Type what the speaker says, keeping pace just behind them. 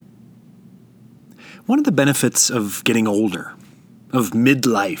One of the benefits of getting older, of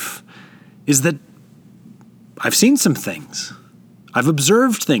midlife, is that I've seen some things. I've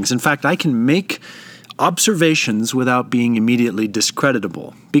observed things. In fact, I can make observations without being immediately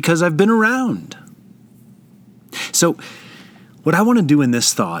discreditable because I've been around. So, what I want to do in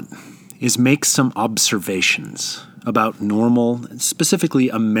this thought is make some observations about normal, specifically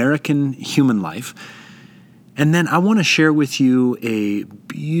American human life. And then I want to share with you a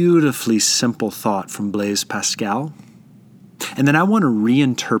beautifully simple thought from Blaise Pascal. And then I want to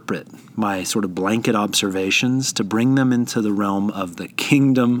reinterpret my sort of blanket observations to bring them into the realm of the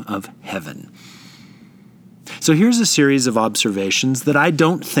kingdom of heaven. So here's a series of observations that I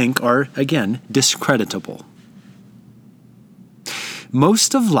don't think are, again, discreditable.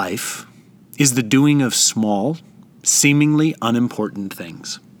 Most of life is the doing of small, seemingly unimportant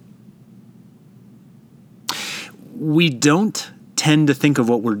things. We don't tend to think of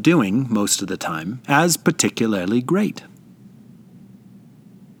what we're doing most of the time as particularly great.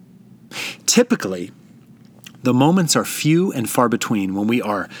 Typically, the moments are few and far between when we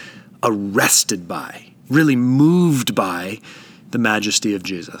are arrested by, really moved by, the majesty of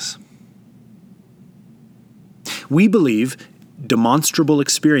Jesus. We believe demonstrable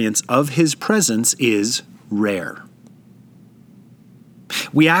experience of His presence is rare.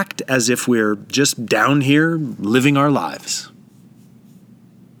 We act as if we're just down here living our lives.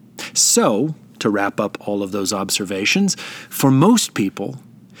 So, to wrap up all of those observations, for most people,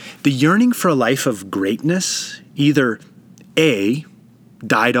 the yearning for a life of greatness either A,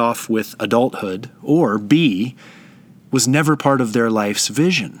 died off with adulthood, or B, was never part of their life's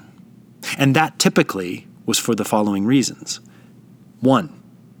vision. And that typically was for the following reasons. 1,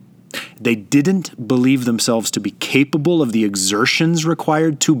 they didn't believe themselves to be capable of the exertions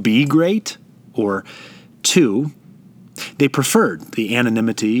required to be great. Or 2, they preferred the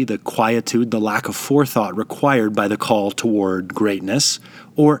anonymity, the quietude, the lack of forethought required by the call toward greatness.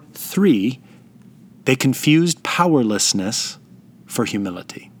 Or 3, they confused powerlessness for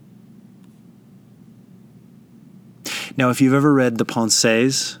humility. Now, if you've ever read the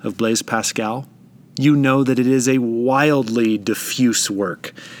Pensées of Blaise Pascal, you know that it is a wildly diffuse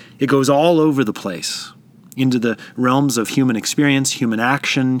work. It goes all over the place, into the realms of human experience, human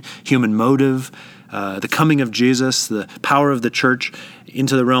action, human motive, the coming of Jesus, the power of the church,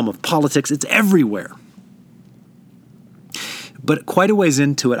 into the realm of politics. It's everywhere. But quite a ways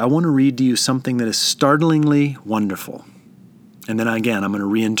into it, I want to read to you something that is startlingly wonderful. And then again, I'm going to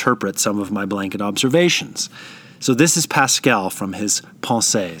reinterpret some of my blanket observations. So this is Pascal from his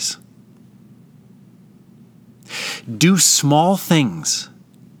Pensées. Do small things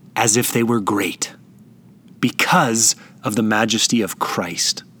as if they were great, because of the majesty of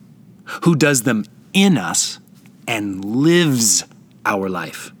Christ, who does them in us and lives our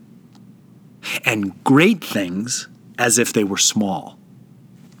life. And great things as if they were small,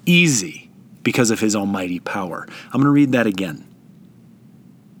 easy because of His almighty power. I'm going to read that again.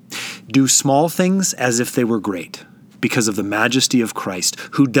 Do small things as if they were great, because of the majesty of Christ,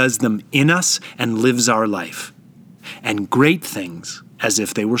 who does them in us and lives our life. And great things as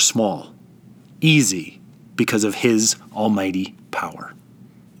if they were small, easy because of His almighty power.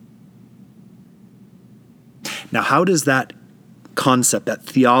 Now, how does that concept, that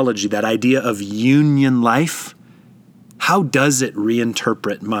theology, that idea of union life, how does it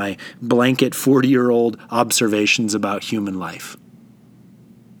reinterpret my blanket 40-year-old observations about human life?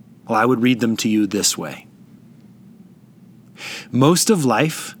 Well, I would read them to you this way. Most of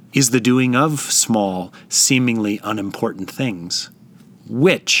life is the doing of small, seemingly unimportant things,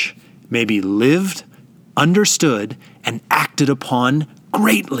 which may be lived, understood, and acted upon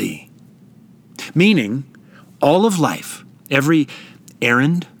greatly. Meaning, all of life, every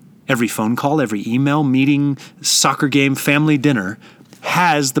errand, every phone call, every email, meeting, soccer game, family dinner,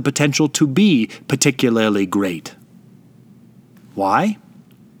 has the potential to be particularly great. Why?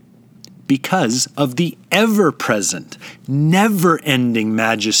 Because of the ever-present, never-ending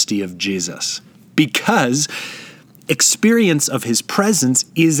majesty of Jesus. Because experience of His presence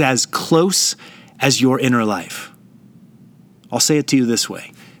is as close as your inner life. I'll say it to you this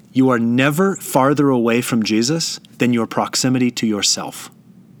way. You are never farther away from Jesus than your proximity to yourself.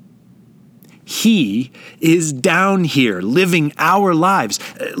 He is down here living our lives,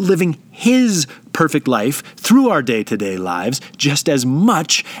 living His perfect life through our day-to-day lives just as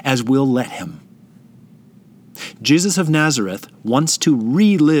much as we'll let Him. Jesus of Nazareth wants to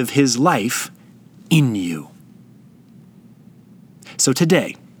relive His life in you. So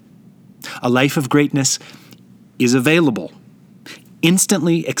today, a life of greatness is available,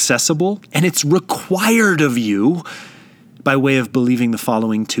 instantly accessible, and it's required of you by way of believing the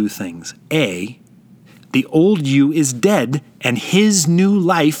following 2 things. A, the old you is dead and his new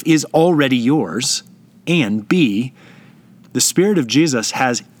life is already yours. And B, the Spirit of Jesus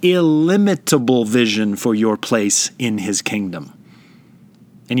has illimitable vision for your place in his kingdom.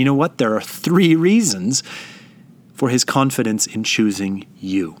 And you know what? There are 3 reasons for his confidence in choosing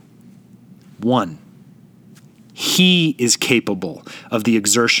you. 1, he is capable of the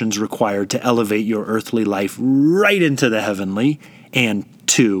exertions required to elevate your earthly life right into the heavenly. And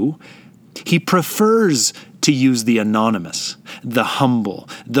 2, he prefers to use the anonymous, the humble,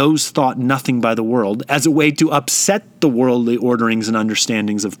 those thought nothing by the world, as a way to upset the worldly orderings and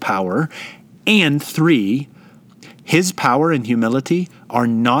understandings of power. And 3, his power and humility are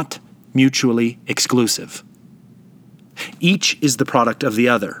not mutually exclusive. Each is the product of the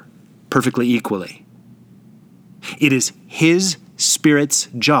other, perfectly equally. It is his Spirit's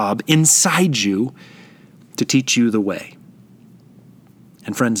job inside you to teach you the way.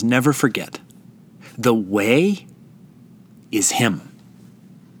 And friends, never forget, the way is him.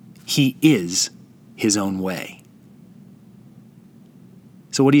 He is his own way.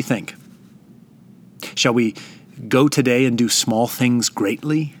 So what do you think? Shall we go today and do small things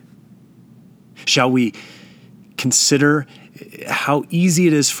greatly? Shall we consider how easy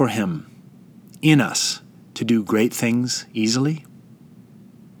it is for him in us to do great things easily?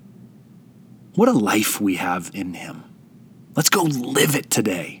 What a life we have in him. Let's go live it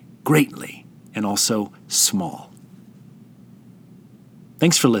today, greatly and also small.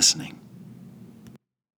 Thanks for listening.